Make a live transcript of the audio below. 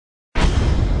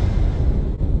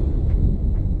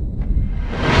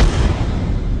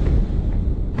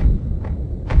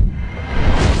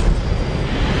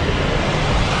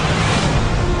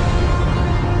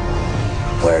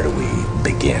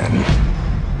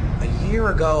year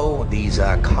ago, these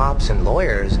cops and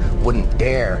lawyers wouldn't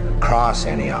dare cross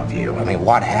any of you. I mean,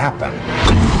 what happened?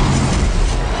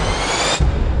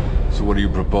 So what are you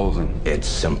proposing? It's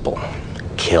simple.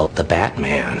 Kill the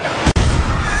Batman.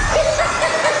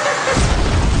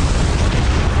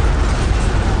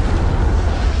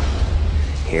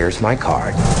 Here's my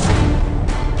card.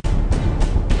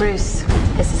 Bruce,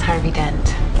 this is Harvey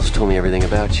Dent. Just told me everything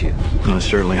about you. I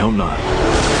certainly hope not.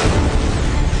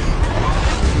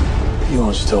 You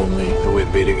once told me that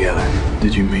we'd be together.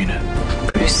 Did you mean it?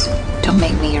 Bruce, don't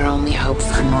make me your only hope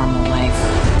for a normal life.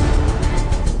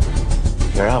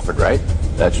 You're Alfred, right?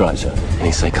 That's right, sir.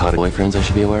 Any psychotic boyfriends I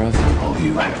should be aware of? Oh,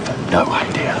 you have no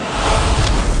idea.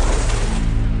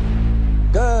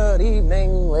 Good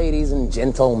evening, ladies and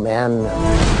gentlemen.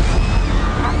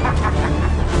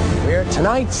 We're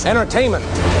tonight's entertainment.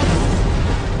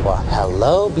 Well,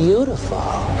 hello, beautiful.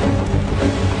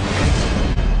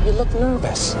 You look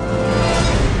nervous.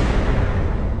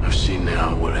 I've seen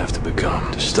now what would have to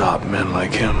become to stop men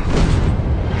like him.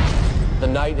 The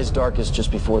night is darkest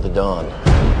just before the dawn.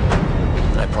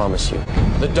 I promise you,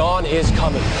 the dawn is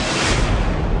coming.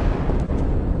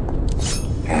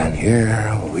 And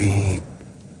here we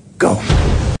go.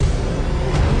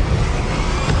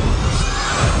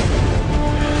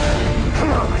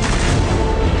 Come on.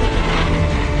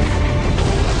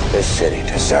 This city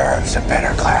deserves a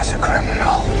better class of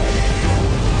criminal.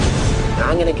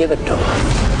 I'm gonna give it to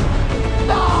him.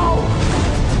 No!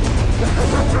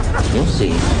 You'll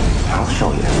see. I'll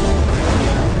show you.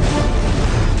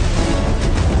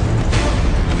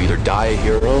 You either die a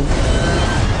hero,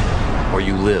 or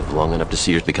you live long enough to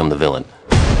see yours become the villain.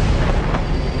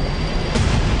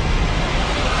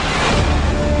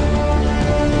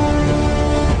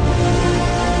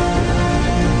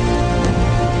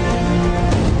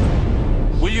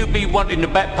 Will you be wanting the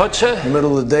back put, sir? In the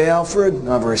middle of the day, Alfred?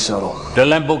 Not very subtle. The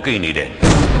Lamborghini, then.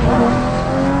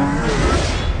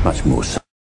 Much more so.